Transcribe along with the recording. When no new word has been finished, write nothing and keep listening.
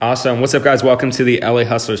Awesome. What's up, guys? Welcome to the LA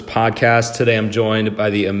Hustlers podcast. Today I'm joined by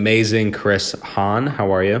the amazing Chris Han.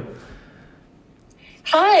 How are you?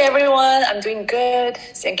 Hi, everyone. I'm doing good.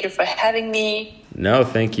 Thank you for having me. No,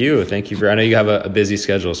 thank you. I know you have a busy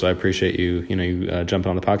schedule, so I appreciate you jumping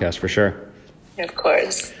on the podcast for sure. Of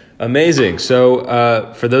course. Amazing.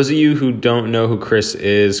 So for those of you who don't know who Chris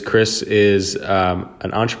is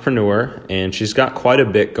an entrepreneur, and she's got quite a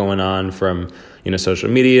bit going on from social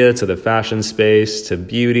media to the fashion space to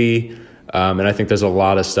beauty. And I think there's a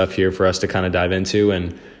lot of stuff here for us to kind of dive into.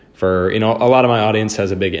 And for, a lot of my audience has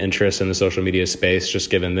a big interest in the social media space, just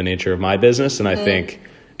given the nature of my business. And I think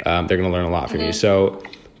they're going to learn a lot from you. So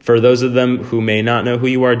for those of them who may not know who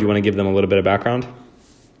you are, do you want to give them a little bit of background?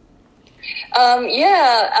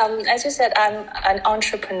 As you said, I'm an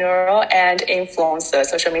entrepreneur and influencer,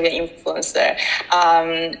 social media influencer.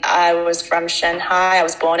 I was from Shanghai. I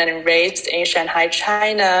was born and raised in Shanghai,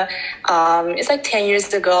 China. It's like 10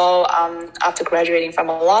 years ago, after graduating from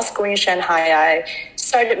a law school in Shanghai, I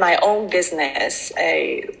started my own business,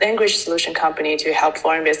 a language solution company to help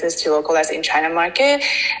foreign business to localize in China market.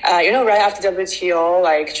 Right after WTO,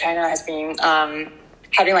 like China has been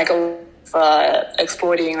having like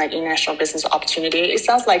exploring like international business opportunity. It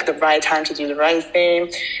sounds like the right time to do the right thing.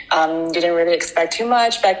 Didn't really expect too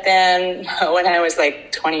much back then when I was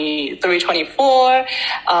like 23, 24, when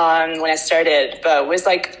I started. But with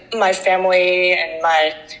like my family and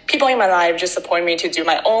my people in my life just supporting me to do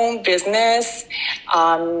my own business,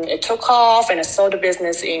 it took off and I sold the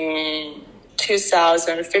business in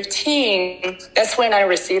 2015. That's when I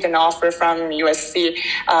received an offer from USC,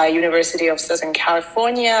 University of Southern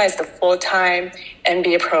California, as the full-time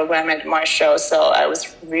MBA program at Marshall. So I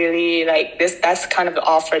was really like this. That's kind of the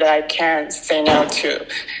offer that I can't say no to.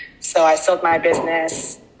 So I sold my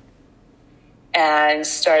business and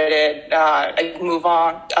started move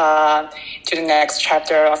on to the next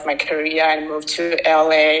chapter of my career and moved to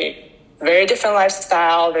LA. Very different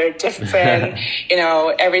lifestyle, very different,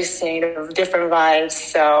 everything, different vibes.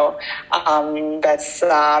 So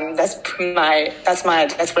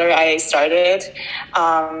that's where I started.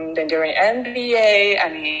 Then during MBA,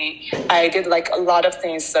 I did like a lot of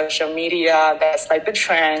things, social media. That's like the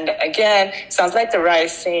trend. Again, sounds like the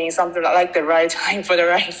right thing, something like the right time for the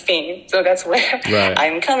right thing. So that's where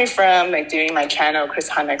I'm coming from, like doing my channel, Chris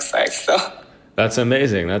Han XX. So. That's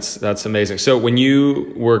amazing. That's amazing. So when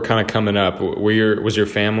you were kind of coming up, was your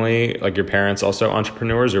family, like your parents, also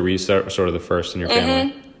entrepreneurs, or were you sort of the first in your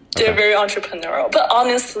family? Mm-hmm. They're very entrepreneurial, but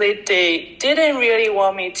honestly, they didn't really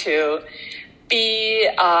want me to be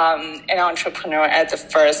an entrepreneur at the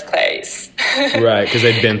first place. Right, because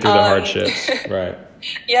they'd been through the hardships. Right.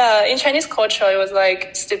 Yeah, in Chinese culture, it was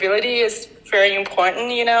like stability is very important.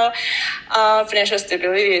 Financial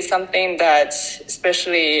stability is something that,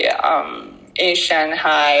 especially in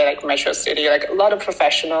Shanghai, like metro city, like a lot of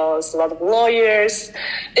professionals, a lot of lawyers.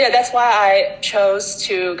 Yeah, that's why I chose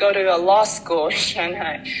to go to a law school in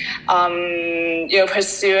Shanghai.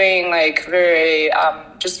 Pursuing like very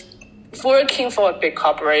just working for a big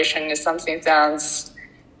corporation is something that sounds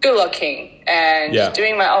good looking, and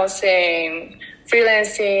doing my own thing,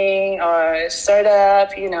 freelancing or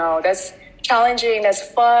startup, that's challenging, that's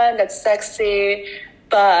fun, that's sexy.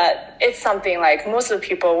 But it's something like most of the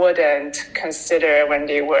people wouldn't consider when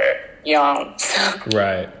they were young.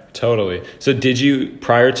 Right, totally. So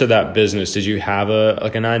prior to that business, did you have a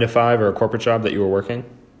 9-to-5 or a corporate job that you were working?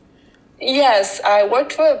 Yes, I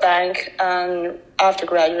worked for a bank after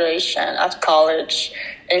graduation, after college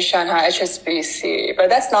in Shanghai, HSBC. But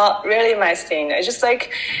that's not really my thing. It's just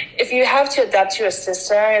like if you have to adapt to a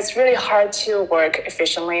system, it's really hard to work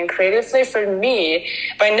efficiently and creatively for me.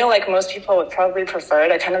 But I know like most people would probably prefer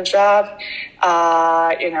that kind of job,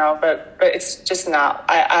 but it's just not.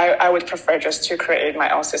 I would prefer just to create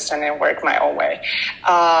my own system and work my own way.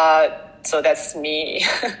 So that's me.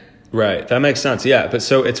 Right. That makes sense. Yeah. But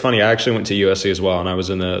so it's funny. I actually went to USC as well, and I was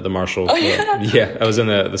in the Marshall. Oh, yeah. I was in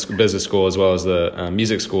the business school as well as the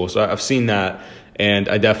music school. So I've seen that, and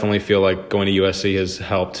I definitely feel like going to USC has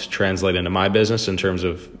helped translate into my business in terms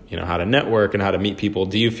of how to network and how to meet people.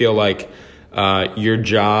 Do you feel like your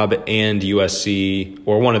job and USC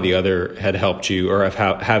or one or the other had helped you or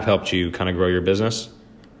have helped you kind of grow your business?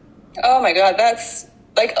 Oh my God, that's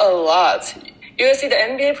like a lot. USC, the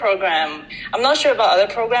MBA program, I'm not sure about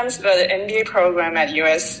other programs, but the MBA program at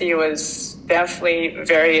USC was definitely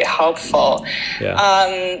very helpful. Yeah.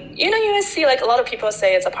 USC, like a lot of people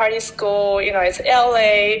say it's a party school, it's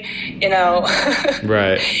LA,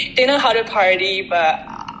 Right. They know how to party, but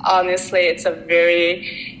honestly, it's a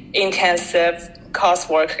very intensive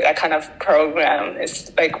coursework, that kind of program.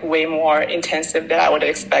 Is like way more intensive than I would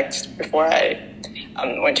expect before I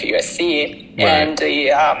went to USC, Right. and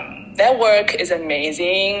the network is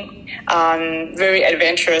amazing, very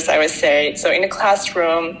adventurous, I would say. So in the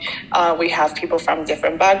classroom, we have people from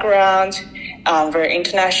different backgrounds, very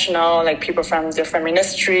international, like people from different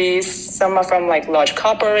ministries. Some are from like large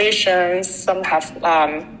corporations. Some have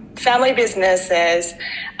family businesses.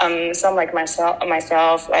 Some like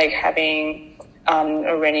myself, like having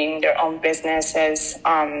running their own businesses.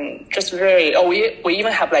 Just very. Oh, we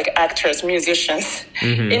even have like actors, musicians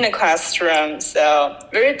in the classroom. So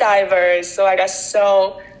very diverse. So I got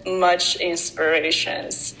so much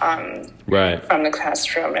inspirations Right. from the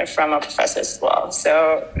classroom and from our professors as well.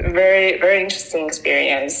 So very, very interesting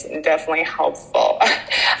experience, and definitely helpful.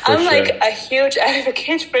 I'm sure. like a huge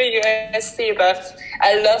advocate for USC, but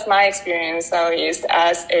I love my experience at least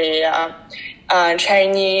as a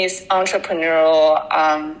Chinese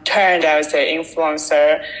entrepreneurial turned, I would say,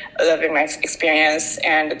 influencer, loving my experience.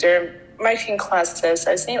 And their marketing classes,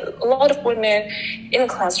 I see a lot of women in the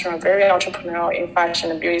classroom, very entrepreneurial in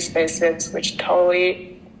fashion and beauty spaces, which totally,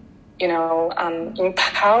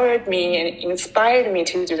 empowered me and inspired me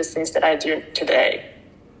to do the things that I do today.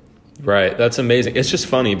 Right. That's amazing. It's just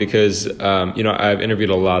funny because, I've interviewed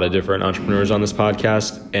a lot of different entrepreneurs on this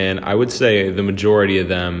podcast, and I would say the majority of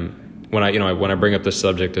them, when I bring up the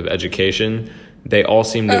subject of education, they all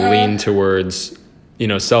seem to lean towards,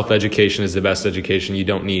 self-education is the best education. You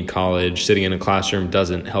don't need college. Sitting in a classroom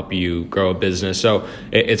doesn't help you grow a business. So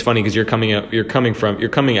it's funny because you're coming at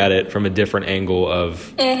it from a different angle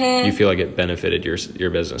of you feel like it benefited your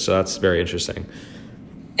business. So that's very interesting.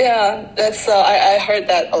 Yeah, that's I heard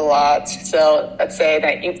that a lot. So let's say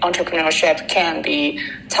that entrepreneurship can be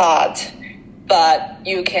taught, but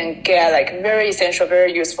you can get like very essential,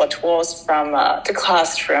 very useful tools from the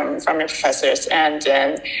classroom, from your professors, and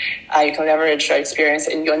then you can leverage your experience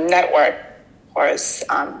in your network, of course,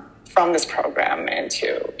 from this program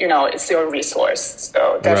into, it's your resource.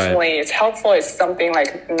 So definitely it's helpful. It's something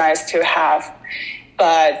like nice to have,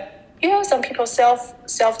 but some people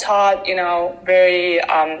self-taught, very,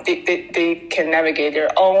 they can navigate their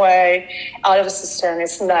own way out of the system.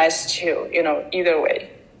 It's nice too, either way,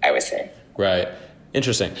 I would say. Right.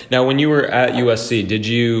 Interesting. Now, when you were at USC, did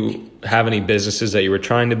you have any businesses that you were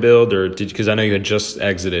trying to build, or because I know you had just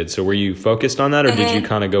exited, so were you focused on that, or did you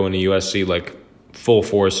kind of go into USC like full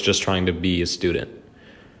force, just trying to be a student?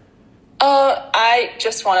 I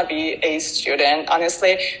just want to be a student,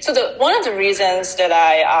 honestly. So one of the reasons that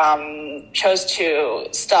I chose to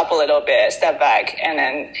stop a little bit, step back, and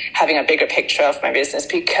then having a bigger picture of my business,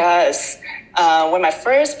 because when my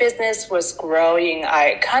first business was growing,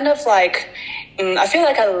 I kind of like, I feel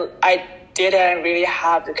like I didn't really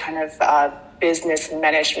have the kind of business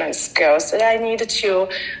management skills that I needed to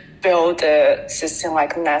build a system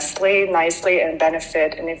like Nestle nicely and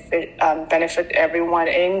benefit everyone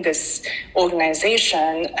in this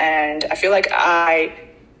organization. And I feel like I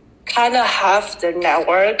kind of have the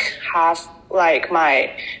network, have like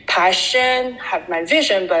my passion, have my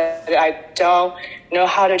vision, but I don't know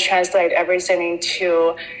how to translate everything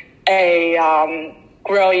into a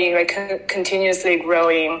growing, like continuously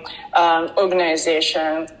growing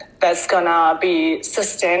organization that's gonna be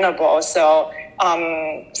sustainable. So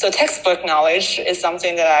textbook knowledge is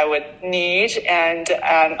something that I would need, and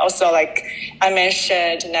also, like I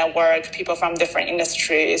mentioned, network, people from different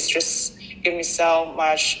industries just give me so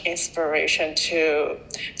much inspiration to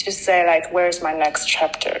say like, where's my next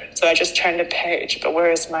chapter? So I just turned the page, but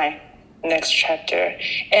where is my next chapter?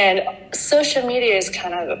 And social media is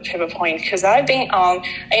kind of a pivot point, because I've been on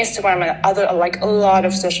Instagram and other, like a lot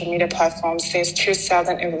of social media platforms since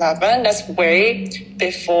 2011. That's way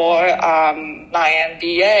before my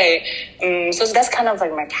MBA. So that's kind of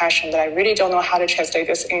like my passion, that I really don't know how to translate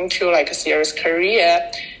this into like a serious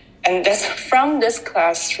career. And that's from this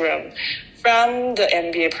classroom, from the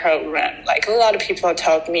MBA program. Like a lot of people have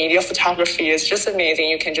told me your photography is just amazing.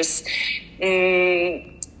 You can just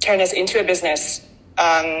turn this into a business,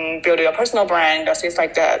 build your personal brand or things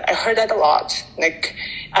like that. I heard that a lot. Like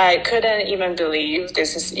I couldn't even believe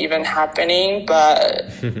this is even happening,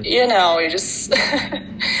 but you just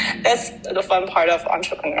that's the fun part of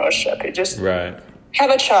entrepreneurship. You just have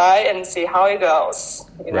a try and see how it goes.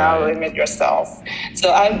 Limit yourself.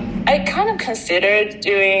 So I kind of considered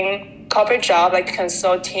doing corporate job, like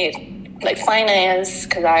consulting, like finance,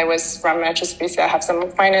 because I was from HSBC. I have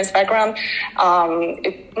some finance background.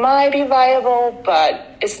 It might be viable,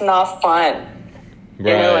 but it's not fun. You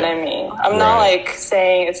know what I mean? I'm not like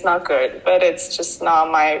saying it's not good, but it's just not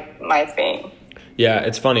my thing. Yeah,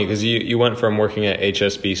 it's funny because you went from working at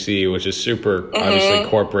HSBC, which is super obviously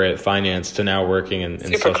corporate finance, to now working in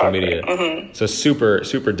social corporate. media. So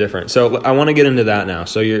super different. So I want to get into that now.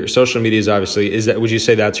 So your social media is obviously, would you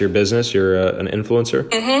say that's your business? You're an influencer?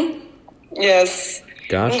 Yes.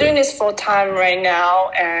 Gotcha. I'm doing this full time right now,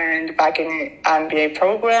 and back in the MBA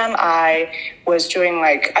program, I was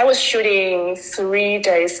shooting 3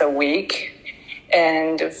 days a week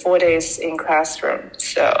and 4 days in classroom.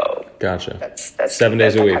 So gotcha. That's 7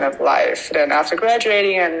 days a week. Kind of life. Then after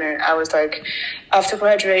graduating, and then I was like, after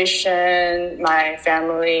graduation, my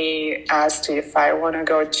family asked if I want to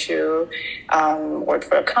go to work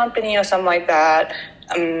for a company or something like that.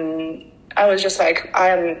 I was just like,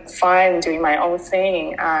 I'm fine doing my own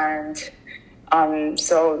thing, and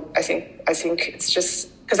so I think it's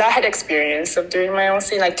just because I had experience of doing my own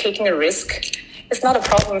thing, like taking a risk. It's not a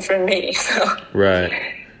problem for me. So. Right.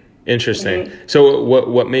 Interesting. So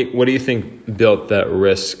what do you think built that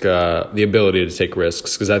risk, the ability to take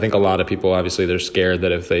risks? Because I think a lot of people, obviously, they're scared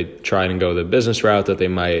that if they try and go the business route, that they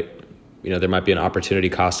might, there might be an opportunity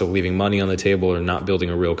cost of leaving money on the table or not building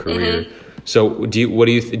a real career. So do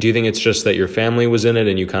you think it's just that your family was in it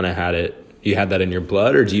and you kind of you had that in your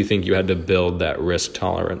blood, or do you think you had to build that risk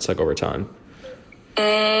tolerance like over time?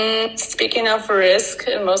 Speaking of risk,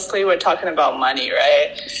 mostly we're talking about money,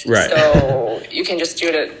 right? Right. So you can just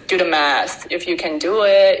do the math. If you can do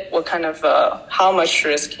it, what kind of how much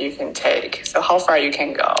risk you can take. So how far you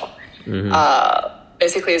can go.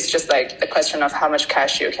 Basically, it's just like the question of how much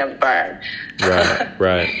cash you can burn.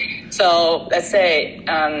 Right. So let's say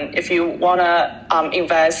if you want to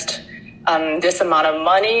invest this amount of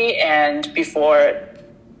money, and before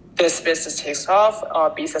this business takes off or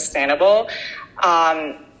be sustainable,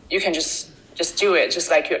 you can just do it, just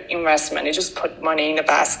like your investment. You just put money in the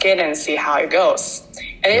basket and see how it goes.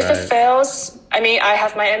 And if it fails, I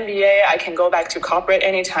have my MBA. I can go back to corporate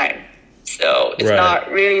anytime. So it's not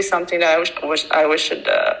really something that I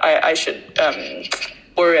should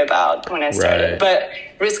worry about when I started. But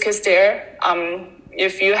risk is there.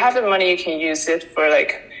 If you have the money, you can use it for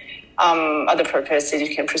other purposes.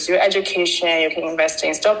 You can pursue education. You can invest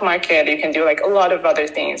in stock market. You can do a lot of other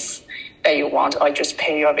things that you want, or just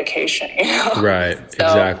pay your vacation. Right. So,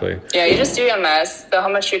 exactly. Yeah, you just do your math. So how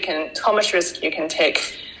much risk you can take.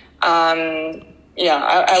 I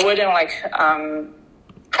wouldn't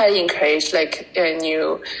highly encourage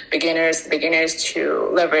new beginners to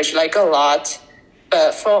leverage a lot.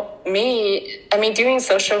 But for me, doing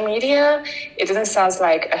social media, it doesn't sound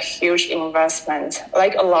like a huge investment,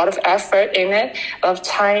 a lot of effort in it, a lot of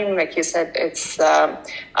time. Like you said, it's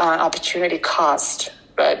opportunity cost,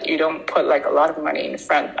 but you don't put a lot of money in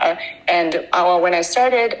front. When I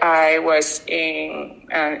started, I was in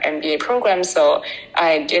an MBA program, so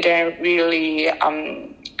I didn't really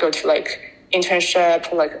go to internship,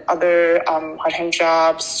 other part-time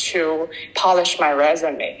jobs to polish my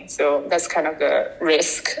resume. So that's kind of the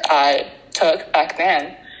risk I took back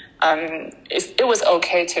then. It was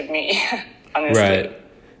okay to me, honestly. Right.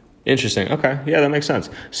 Interesting. Okay. Yeah, that makes sense.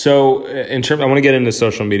 So I want to get into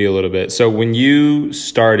social media a little bit. So when you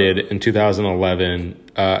started in 2011,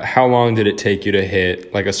 how long did it take you to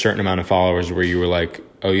hit a certain amount of followers where you were like,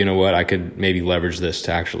 oh, you know what, I could maybe leverage this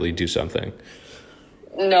to actually do something?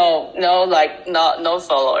 No, no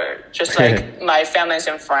follower. Just my families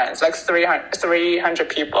and friends, 300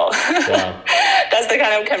 people. Wow. That's the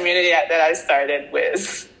kind of community that I started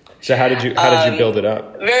with. So how did you build it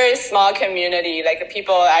up? Very small community.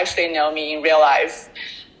 People actually know me in real life,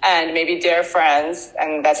 and maybe they're friends,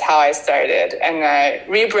 and that's how I started. And I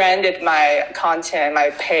rebranded my content,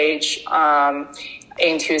 my page,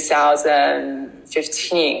 in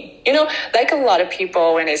 2015. A lot of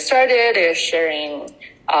people, when they started, they're sharing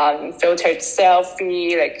filtered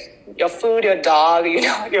selfie, your food, your dog,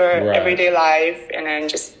 your everyday life, and then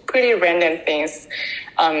just pretty random things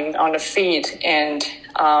on the feed. And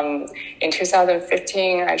in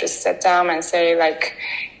 2015, I just sat down and say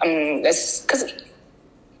because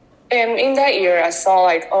in that year I saw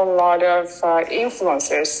a lot of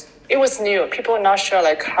influencers. It was new. People were not sure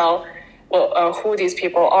who these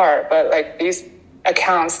people are, but these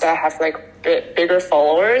accounts that have bigger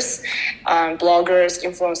followers, bloggers,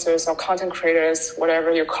 influencers, or content creators,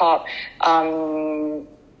 whatever you call,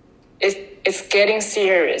 it's getting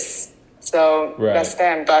serious. So that's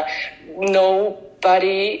them. But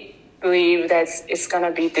nobody believe that it's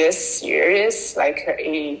gonna be this serious, a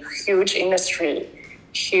huge industry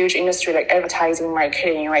like advertising,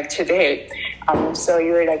 marketing, today. So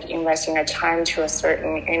you're investing your time to a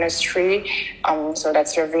certain industry. So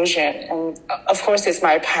that's your vision. And of course it's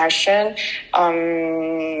my passion.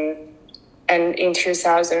 And And in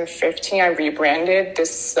 2015, I rebranded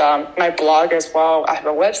this my blog as well. I have a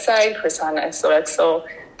website,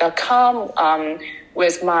 chrisanasoxo.com,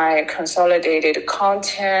 with my consolidated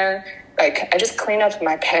content. Like I just clean up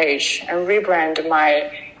my page and rebrand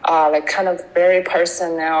my like kind of very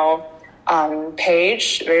personal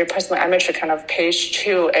page, very personal amateur kind of page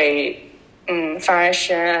to a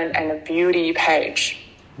fashion and a beauty page.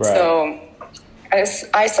 Right. So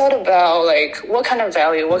I thought about like what kind of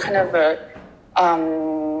value, what kind of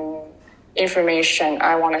information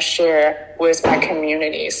I want to share with my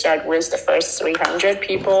community. Start with the first 300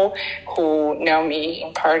 people who know me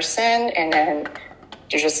in person, and then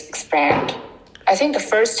you just expand. I think the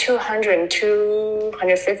first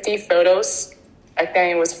 250 photos, back then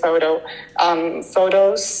it was photos.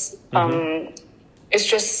 It's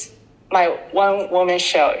just my one woman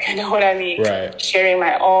show. You know what I mean? Right. Sharing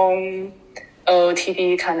my own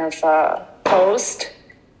OOTD kind of post,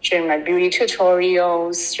 sharing my beauty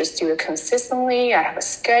tutorials, just do it consistently. I have a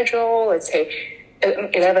schedule. Let's say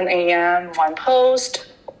 11 a.m. one post,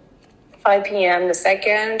 5 p.m. the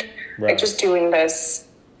second. Right. Like just doing this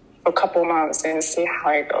for a couple months and see how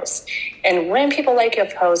it goes. And when people like your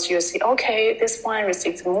post, you see, okay, this one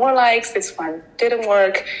received more likes, this one didn't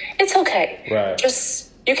work. It's okay. Right.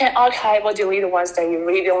 Just, you can archive or delete the ones that you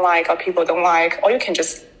really don't like or people don't like, or you can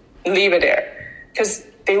just leave it there. Because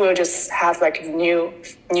they will just have like new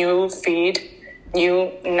feed,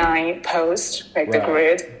 new 9 posts, like right. the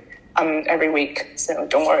grid, every week. So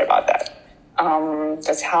don't worry about that.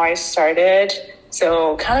 That's how I started.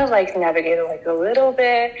 So kind of like navigate like a little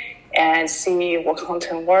bit and see what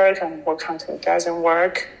content works and what content doesn't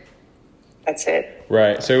work. That's it.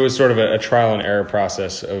 Right. So it was sort of a trial and error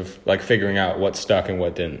process of like figuring out what stuck and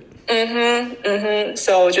what didn't.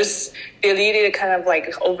 So just deleted kind of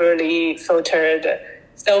like overly filtered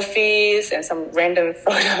selfies and some random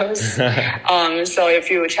photos. So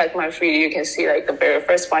if you check my feed, you can see like the very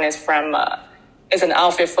first one is from is an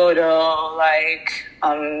outfit photo, like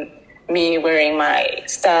me wearing my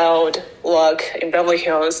styled look in Beverly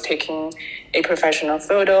Hills, taking a professional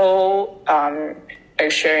photo,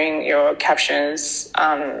 like sharing your captions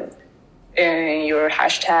in your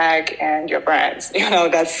hashtag and your brands. You know,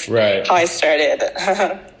 that's right. how I started.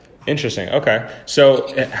 Interesting. Okay.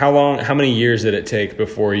 So how many years did it take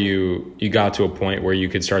before you got to a point where you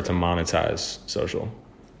could start to monetize social?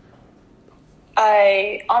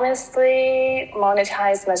 I honestly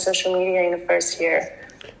monetized my social media in the first year.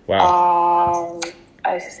 Wow.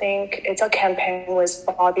 I think it's a campaign with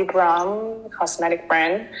Bobbi Brown, cosmetic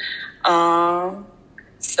brand.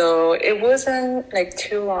 So it wasn't like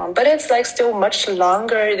too long, but it's like still much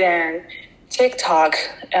longer than TikTok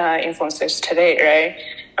influencers today, right?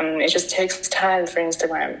 It just takes time for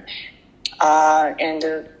Instagram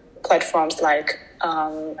and platforms like I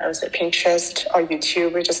would say Pinterest or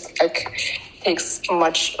YouTube. It just like takes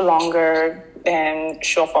much longer than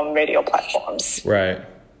short form radio platforms. Right.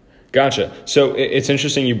 Gotcha. So it's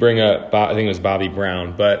interesting you bring up, I think it was Bobbi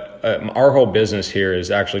Brown, but our whole business here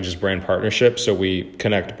is actually just brand partnerships. So we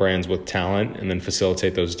connect brands with talent and then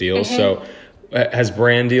facilitate those deals. So has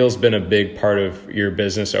brand deals been a big part of your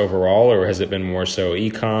business overall, or has it been more so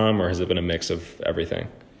e-com, or has it been a mix of everything?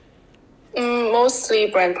 Mostly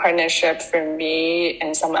brand partnership for me,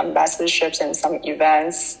 and some ambassadorships and some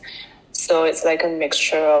events. So it's like a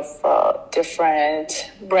mixture of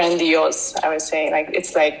different brand deals, I would say. Like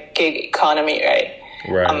it's like gig economy, right?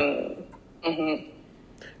 Right.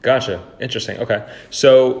 Gotcha. Interesting. Okay.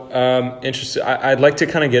 So interesting. I'd like to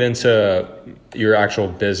kind of get into your actual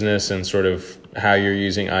business and sort of how you're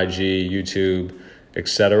using IG, YouTube,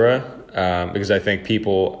 etc. Because I think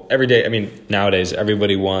people every day, I mean, nowadays,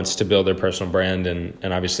 everybody wants to build their personal brand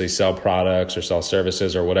and obviously sell products or sell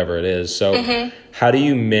services or whatever it is. So how do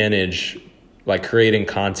you manage like creating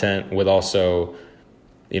content with also,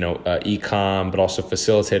 e-com, but also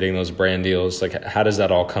facilitating those brand deals? Like, how does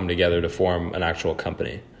that all come together to form an actual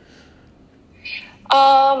company?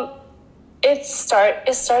 It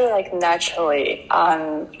started like naturally.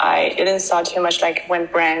 I didn't saw too much like when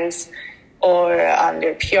brands or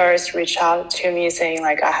their PRs reach out to me saying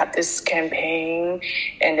like, I have this campaign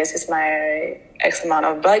and this is my X amount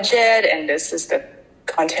of budget and this is the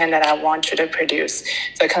content that I want you to produce.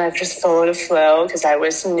 So I kind of just follow the flow because I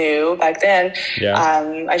was new back then. Yeah.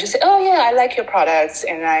 I just said, oh yeah, I like your products,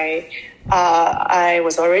 and I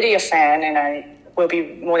was already a fan, and I will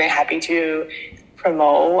be more than happy to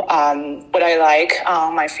promote what I like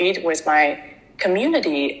on my feed with my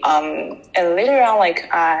community. And later on, like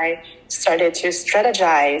I started to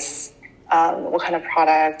strategize what kind of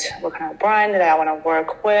product, what kind of brand that I want to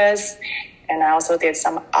work with. And I also did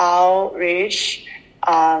some outreach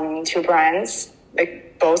to brands,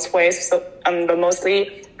 like both ways. So, but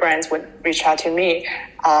mostly brands would reach out to me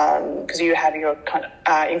because you have your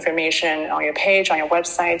information on your page, on your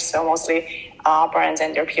website. So mostly brands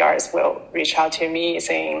and their PRs will reach out to me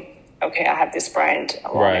saying, okay, I have this brand,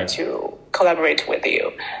 I wanted to collaborate with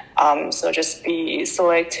you. So just be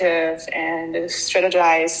selective and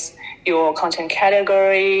strategize your content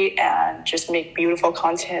category and just make beautiful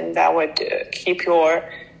content that would keep your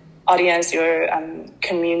audience, your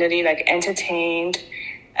community like entertained,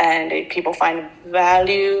 and if people find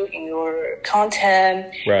value in your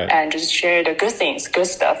content, and just share the good things, good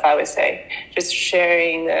stuff, I would say. Just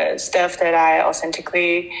sharing the stuff that I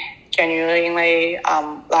authentically, genuinely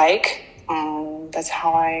like. That's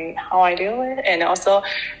how I do it. And also,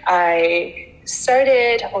 I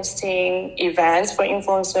started hosting events for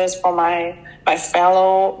influencers for my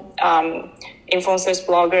fellow influencers,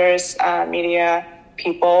 bloggers, media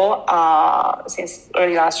people since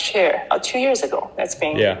early last year, 2 years ago. That's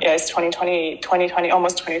been, it's 2020,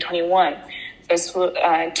 almost 2021. So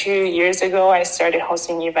 2 years ago, I started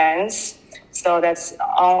hosting events. So that's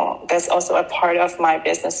also a part of my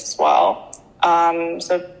business as well.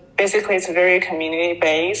 So basically, it's very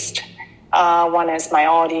community-based. One is my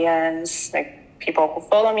audience, like people who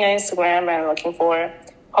follow me on Instagram and looking for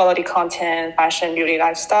quality content, fashion, beauty,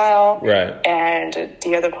 lifestyle. And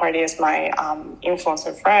the other part is my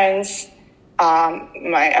influencer friends.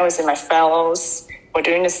 I would say my fellows. We're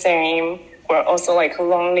doing the same. We're also like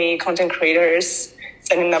lonely content creators,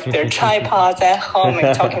 setting up their tripods at home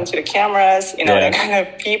and talking to the cameras, that kind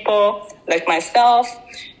of people like myself,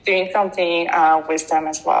 doing something with them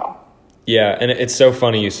as well. Yeah, and it's so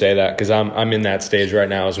funny you say that because I'm in that stage right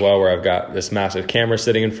now as well where I've got this massive camera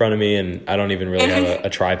sitting in front of me and I don't even really have a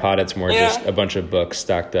tripod. It's more just a bunch of books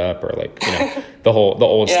stacked up or like, the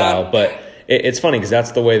old style. But it's funny because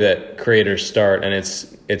that's the way that creators start, and it's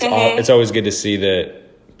always good to see that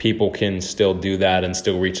people can still do that and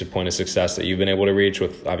still reach the point of success that you've been able to reach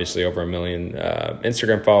with obviously over 1 million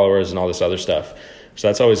Instagram followers and all this other stuff. So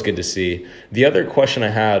that's always good to see. The other question I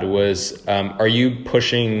had was, are you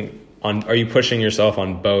pushing yourself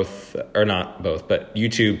on both, or not both, but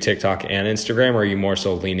YouTube, TikTok, and Instagram, or are you more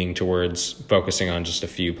so leaning towards focusing on just a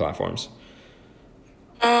few platforms?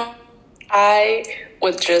 I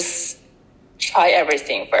would just try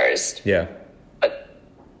everything first. Yeah. But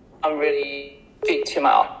I'm really big to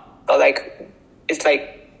my, so like, it's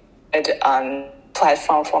like a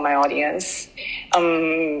platform for my audience.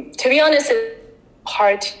 To be honest, it's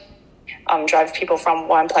hard to drive people from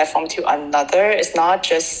one platform to another. It's not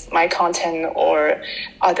just my content or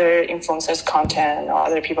other influencers' content or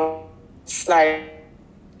other people. It's like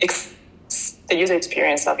the user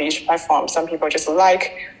experience of each platform. Some people just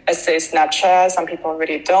like, let's say, Snapchat. Some people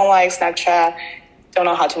really don't like Snapchat, don't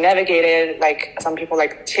know how to navigate it. Like some people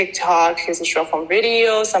like TikTok, it's a short form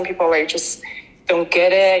video. Some people like just don't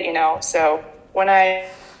get it, So when I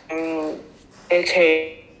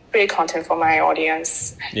create content for my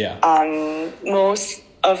audience, most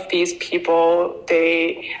of these people,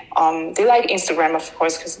 they like Instagram, of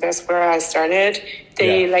course, because that's where I started.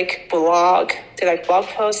 They like blog, they like blog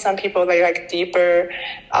posts. Some people, they like deeper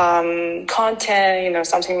content,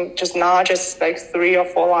 something just not just like 3 or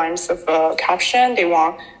 4 lines of caption. They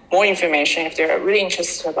want more information if they're really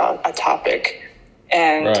interested about a topic.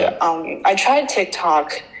 And I tried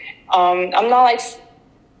TikTok. I'm not like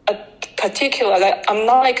a particular, I'm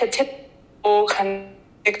not like a typical kind of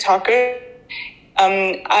TikToker.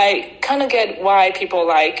 I kind of get why people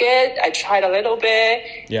like it. I tried a little bit,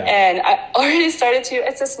 and I already started to.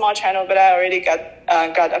 It's a small channel, but I already got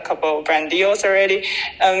a couple brand deals already.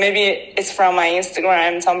 Maybe it's from my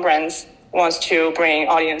Instagram. Some brands wants to bring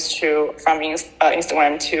audience from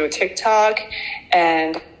Instagram to TikTok,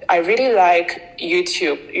 and I really like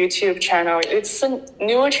YouTube channel. It's a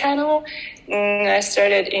newer channel. I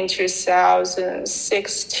started in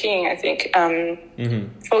 2016, I think,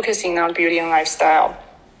 focusing on beauty and lifestyle.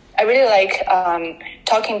 I really like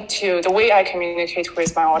talking to the way I communicate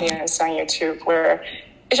with my audience on YouTube, where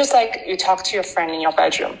it's just like you talk to your friend in your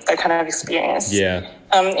bedroom, that kind of experience. Yeah.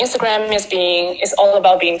 Instagram is all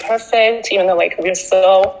about being perfect, even though like we're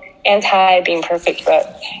so anti being perfect,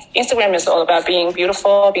 but Instagram is all about being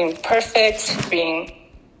beautiful, being perfect, being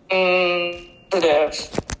positive,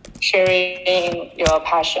 sharing your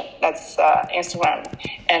passion. That's Instagram,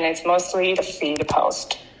 and it's mostly the feed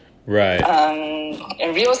post. Right.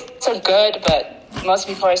 And reels are good, but most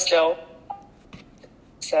people are still.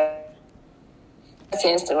 So that's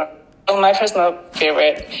Instagram. My personal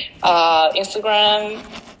favorite. Instagram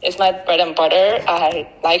is my bread and butter. I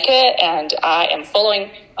like it, and I am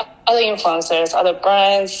following other influencers, other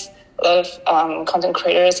brands, a lot of content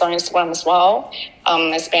creators on Instagram as well.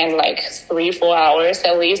 I spend like 3-4 hours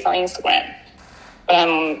at least on Instagram. But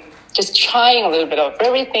I'm just trying a little bit of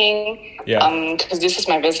everything. Because this is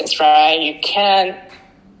my business, right? You can't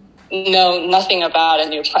know nothing about a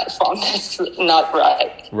new platform. That's not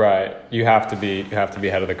right. Right. You have to be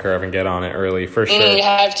ahead of the curve and get on it early for sure. You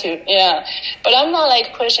have to, yeah. But I'm not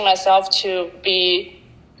like pushing myself to be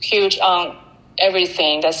huge on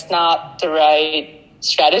everything. That's not the right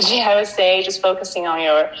strategy, I would say. Just focusing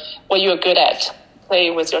on what you're good at. Play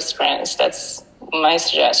with your strengths. That's my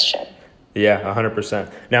suggestion. Yeah, 100%.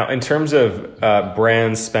 Now, in terms of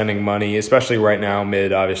brands spending money, especially right now,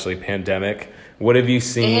 mid obviously pandemic, what have you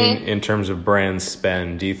seen in terms of brands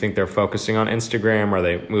spend? Do you think they're focusing on Instagram? Are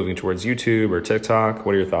they moving towards YouTube or TikTok?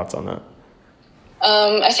 What are your thoughts on that?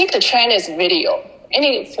 I think the trend is video.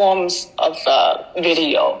 Any forms of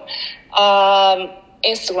video.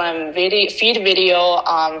 Instagram video, feed video,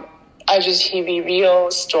 IGTV Reel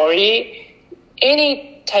story,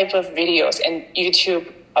 any type of videos, and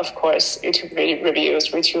YouTube, of course, YouTube reviews,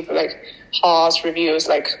 YouTube like hauls, reviews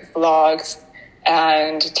like vlogs,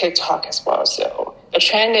 and TikTok as well. So the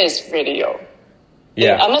trend is video.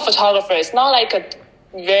 Yeah, I'm a photographer. It's not like a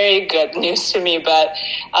very good news to me, but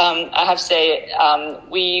I have to say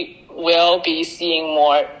we will be seeing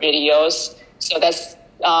more videos. So that's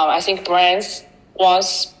I think brands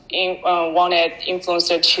wanted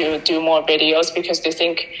influencers to do more videos because they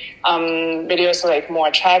think videos are like more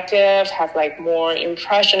attractive, have like more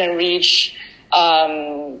impression and reach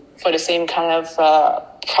for the same kind of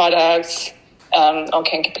products or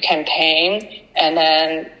campaign, and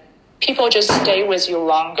then people just stay with you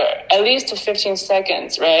longer, at least 15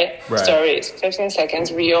 seconds, right? Stories, 15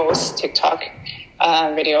 seconds, Reels, TikTok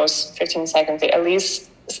videos, 15 seconds. They at least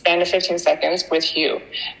spend 15 seconds with you.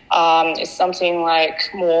 It's something like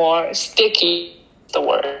more sticky, the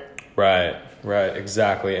word. Right,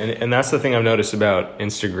 exactly. And that's the thing I've noticed about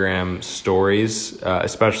Instagram stories,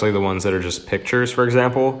 especially the ones that are just pictures, for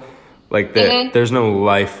example. Like there's no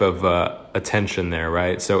life of attention there,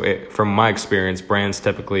 right? So from my experience, brands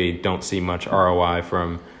typically don't see much ROI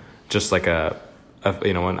from just like an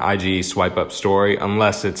IG swipe up story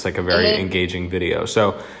unless it's like a very engaging video.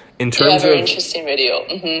 So in terms very of interesting video.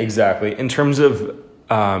 Exactly. In terms of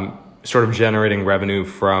sort of generating revenue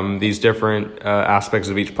from these different aspects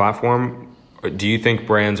of each platform, do you think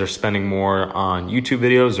brands are spending more on YouTube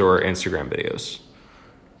videos or Instagram videos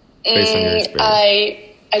based on your experience?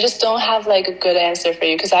 I just don't have like a good answer for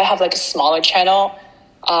you because I have like a smaller channel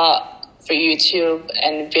for YouTube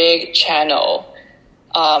and big channel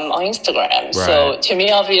on Instagram. Right. So to me,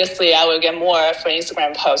 obviously, I will get more for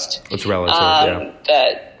Instagram post. It's relative,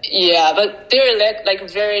 But they're like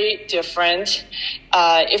very different.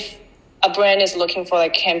 If a brand is looking for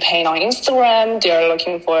like campaign on Instagram, they're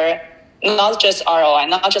looking for not just ROI,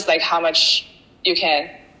 not just like how much you can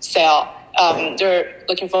sell. They're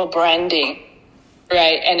looking for branding.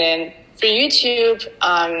 Right, and then for YouTube,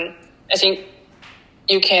 I think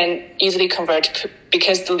you can easily convert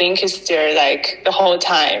because the link is there like the whole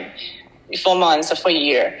time, for months or for a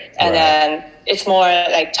year, and then it's more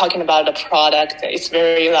like talking about the product. It's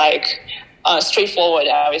very like straightforward,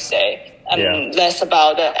 I would say, less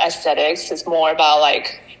about the aesthetics. It's more about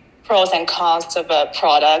like pros and cons of a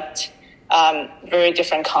product. Very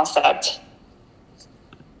different concept.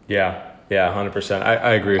 Yeah. Yeah, 100%.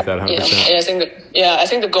 I agree with that 100%. I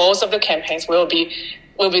think the goals of the campaigns will be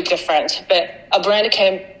different, but a brand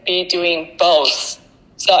can be doing both.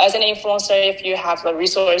 So as an influencer, if you have the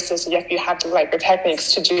resources, if you have the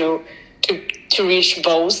techniques to reach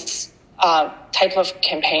both type of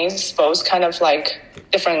campaigns, both kind of like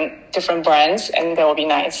different brands, and that will be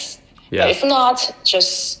nice. Yeah. But if not,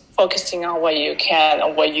 just focusing on what you can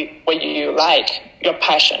or what you like, your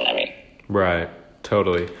passion. I mean. Right.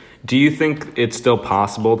 Totally. Do you think it's still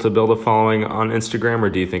possible to build a following on Instagram,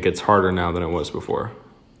 or do you think it's harder now than it was before?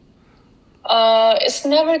 It's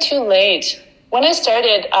never too late. When I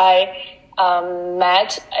started, I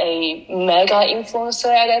met a mega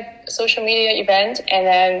influencer at a social media event, and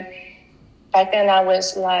then back then I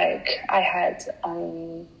was like, I had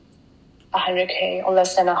 100K or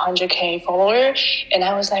less than 100K follower, and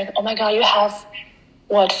I was like, oh my god, you have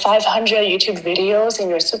 500 YouTube videos and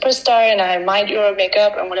you're a superstar, and I mind your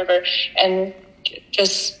makeup and whatever. And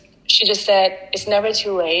she just said, it's never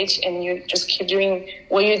too late, and you just keep doing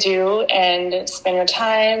what you do and spend your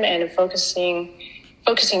time and focusing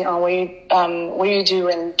on what you do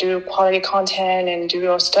and do quality content and do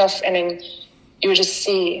your stuff. And then you just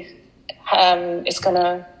see,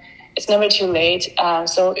 it's never too late.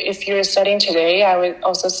 So if you're studying today, I would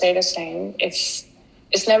also say the same.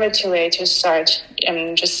 it's never too late to start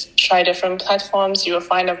and just try different platforms. You will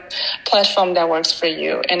find a platform that works for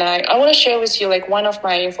you. And I want to share with you like one of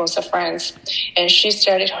my influencer friends, and she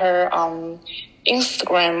started her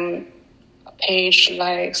Instagram page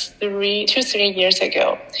like 3 years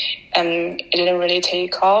ago, and it didn't really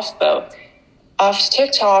take off, but after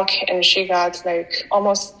TikTok, and she got like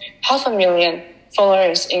almost 500,000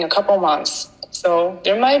 followers in a couple months. So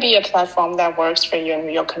there might be a platform that works for you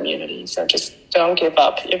and your community. So just don't give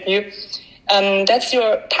up. If you that's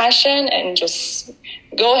your passion, and just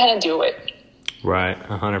go ahead and do it. Right,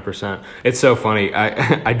 100%. It's so funny.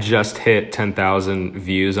 I just hit 10,000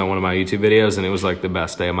 views on one of my YouTube videos, and it was like the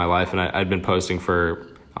best day of my life. And I'd been posting for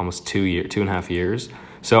almost 2.5 years.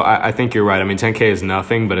 So I think you're right. I mean, 10K is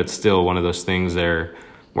nothing, but it's still one of those things there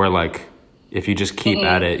where like if you just keep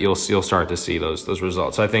at it, you'll start to see those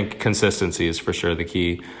results. So I think consistency is for sure the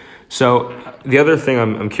key. So the other thing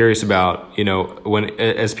I'm curious about, you know,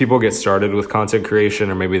 as people get started with content creation,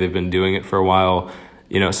 or maybe they've been doing it for a while,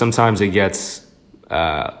 you know, sometimes it gets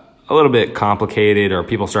a little bit complicated, or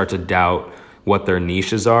people start to doubt what their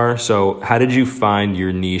niches are. So how did you find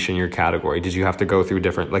your niche in your category? Did you have to go through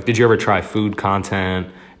did you ever try food content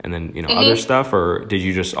and then, you know, other stuff, or did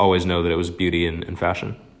you just always know that it was beauty and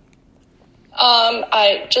fashion?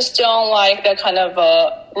 I just don't like that kind of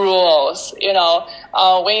rules, you know,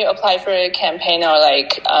 when you apply for a campaign or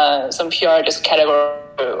like some PR just category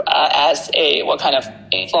as what kind of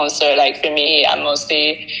influencer. Like for me, I'm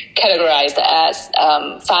mostly categorized as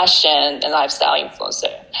fashion and lifestyle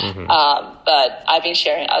influencer. But I've been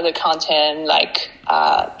sharing other content like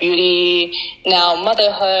beauty, now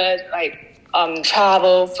motherhood, like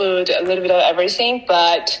travel, food, a little bit of everything.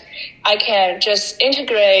 But I can just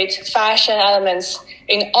integrate fashion elements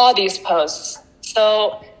in all these posts.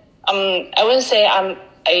 So I wouldn't say I'm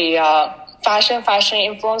a fashion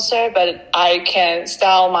influencer, but I can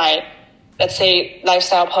style my, let's say,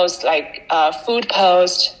 lifestyle post, like food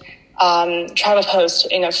post, travel post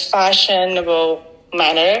in a fashionable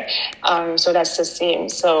manner. So that's the theme.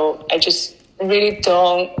 So I just really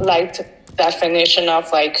don't like the definition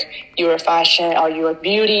of like your fashion or your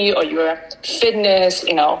beauty or your fitness,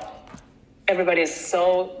 you know. Everybody is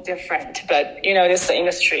so different, but you know, this is the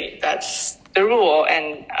industry. That's the rule,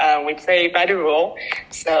 and we play by the rule.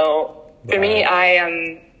 So for me, I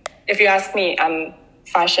am. If you ask me, I'm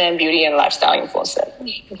fashion, beauty, and lifestyle influencer.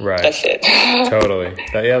 Right. That's it. Totally.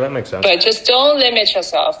 That makes sense. But just don't limit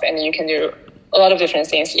yourself, and you can do a lot of different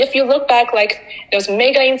things. If you look back, like those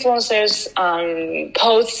mega influencers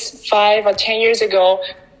posts 5 or 10 years ago,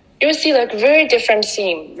 you will see like very different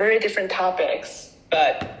theme, very different topics,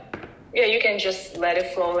 but. Yeah, you can just let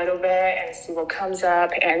it flow a little bit and see what comes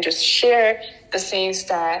up, and just share the things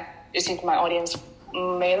that you think my audience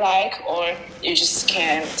may like, or you just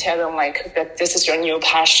can tell them like that this is your new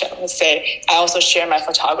passion. Let's say I also share my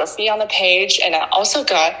photography on the page, and I also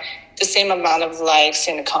got the same amount of likes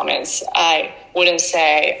in the comments. I wouldn't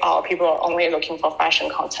say, oh, people are only looking for fashion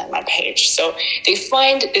content on my page. So they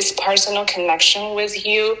find this personal connection with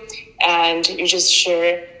you, and you just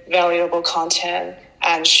share valuable content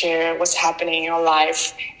and share what's happening in your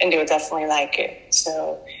life, and they'll definitely like it.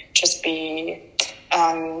 So just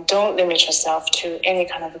don't limit yourself to any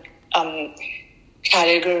kind of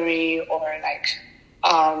category, or like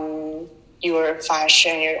your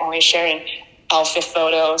fashion. You're only sharing outfit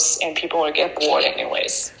photos, and people will get bored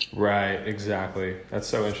anyways. Right, exactly. That's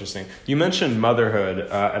so interesting. You mentioned motherhood,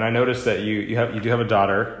 and I noticed that you do have a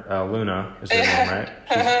daughter, Luna is her name, right?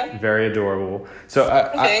 She's very adorable. So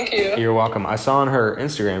Thank you. You're welcome. I saw on her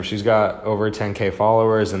Instagram she's got over 10K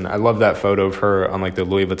followers, and I love that photo of her on like the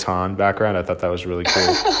Louis Vuitton background. I thought that was really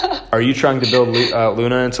cool. Are you trying to build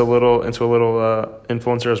Luna into a little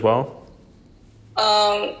influencer as well?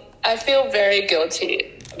 I feel very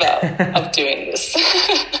guilty of doing this.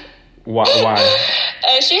 Why?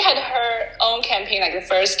 She had her own campaign, like the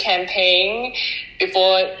first campaign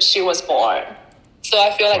before she was born. So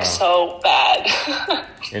I feel like so bad.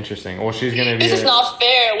 Interesting. Well, she's going to be... This is not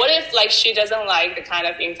fair. What if like she doesn't like the kind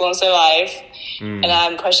of influencer life, and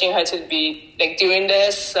I'm pushing her to be like doing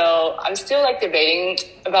this? So I'm still like debating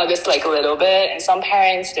about this like a little bit. And some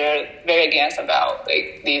parents, they're very against about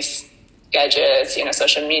like these gadgets, you know,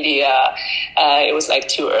 social media. It was like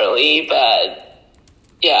too early, but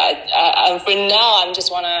yeah, for now, I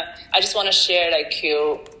just wanna share like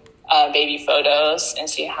cute baby photos and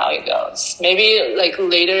see how it goes. Maybe like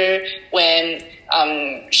later when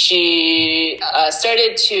she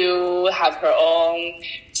started to have her own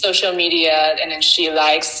social media, and then she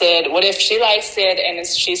likes it. What if she likes it and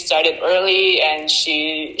she started early, and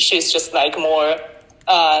she's just like more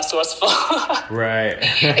sourceful. Right.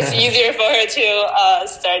 It's easier for her to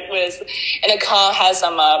start with an account has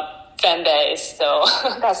some fan base. So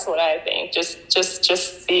that's what I think. Just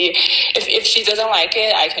see if she doesn't like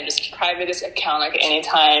it, I can just private this account like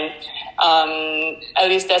anytime. At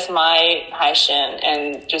least that's my passion,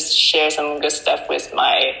 and just share some good stuff with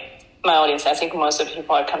my audience. I think most of the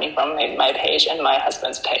people are coming from my page and my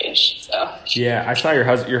husband's page. So yeah, I saw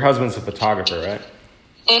your husband's a photographer, right?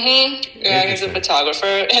 Mm-hmm. Yeah, he's a photographer,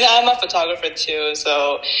 and I'm a photographer too.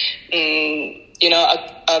 So, a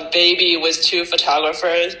baby with two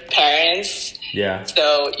photographer parents. Yeah.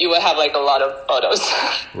 So you will have like a lot of photos.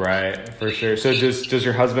 Right, for sure. So does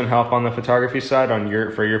your husband help on the photography side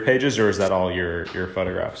for your pages, or is that all your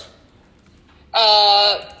photographs?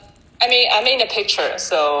 I'm in the picture,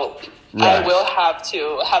 so right. I will have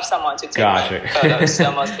to have someone to take my photos.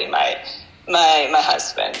 So mostly my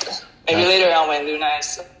husband. Maybe later on when Luna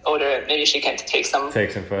is older, maybe she can take some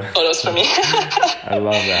photos for me. I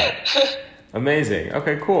love that. Amazing.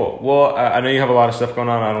 Okay, cool. Well, I know you have a lot of stuff going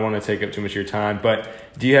on. I don't want to take up too much of your time, but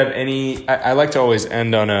do you have any... I like to always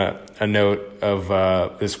end on a note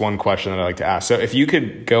of this one question that I like to ask. So if you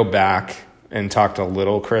could go back and talk to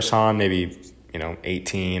little Chris Han, maybe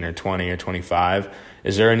 18 or 20 or 25,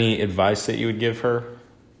 is there any advice that you would give her?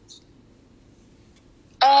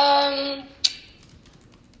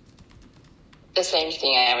 The same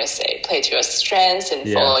thing I always say: play to your strengths and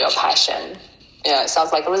follow your passion. Yeah, it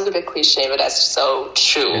sounds like a little bit cliche, but that's so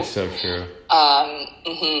true. It's so true.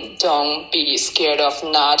 Don't be scared of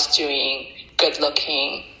not doing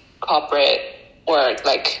good-looking corporate work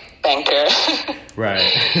like banker. Right.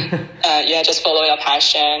 Just follow your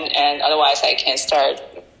passion, and otherwise I can start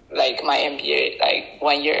like my MBA like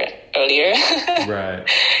 1 year earlier. Right.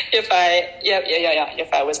 If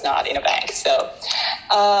I was not in a bank, so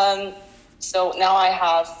now I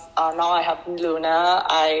have Luna.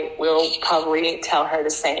 I will probably tell her the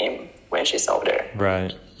same when she's older.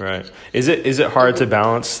 Right. Is it hard to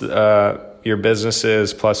balance your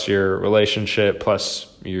businesses plus your relationship plus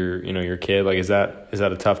your kid? Like, is that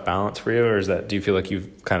a tough balance for you, or do you feel like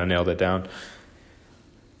you've kind of nailed it down?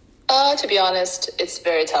 To be honest, it's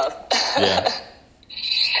very tough. Yeah.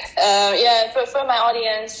 For my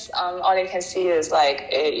audience, all they can see is like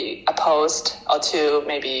a post or two,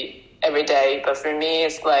 maybe every day, but for me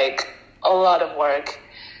it's like a lot of work.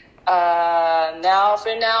 Now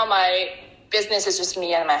my business is just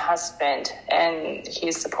me and my husband, and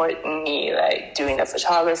he's supporting me like doing the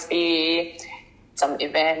photography, some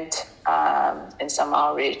event, and some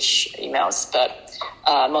outreach emails, but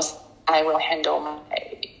most I will handle my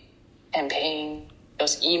campaign,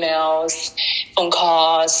 those emails, phone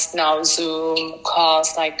calls, now Zoom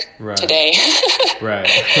calls like today. Right.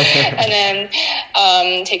 And then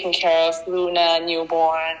taking care of Luna,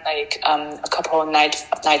 newborn, like a couple of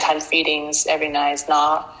nighttime feedings every night is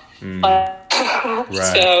not fun. Right.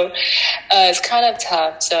 So it's kind of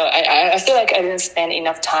tough. So I feel like I didn't spend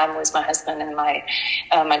enough time with my husband and my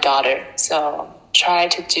daughter. So try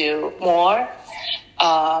to do more.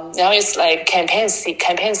 Now it's like campaign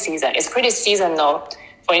season. It's pretty seasonal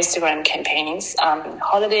for Instagram campaigns.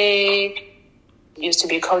 Holiday used to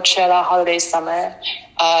be Coachella, holiday summer.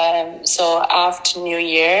 So after New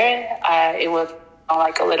Year, it was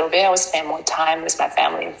like a little bit. I would spend more time with my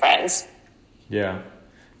family and friends. Yeah.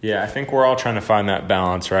 I think we're all trying to find that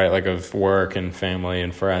balance, right? Like of work and family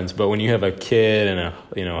and friends. But when you have a kid and a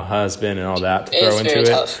husband and all that to throw into it,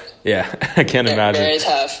 tough. Yeah, I can't imagine. Very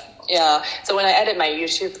tough. Yeah. So when I edit my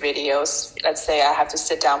YouTube videos, let's say I have to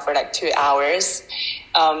sit down for like 2 hours.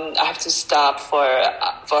 I have to stop for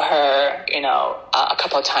her, a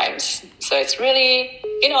couple of times. So it's really,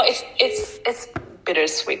 it's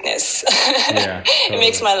bittersweetness. Yeah, totally. It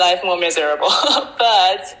makes my life more miserable.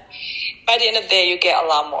 But by the end of the day, you get a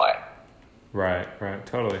lot more. Right,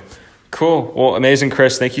 totally. Cool. Well, amazing,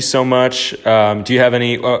 Chris. Thank you so much. Do you have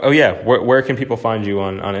any? Where can people find you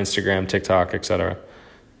on Instagram, TikTok, etc.?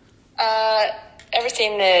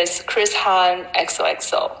 Everything is Chris Han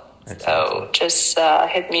XOXO. So just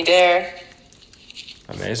hit me there.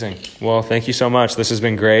 Amazing. Well, thank you so much. This has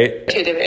been great.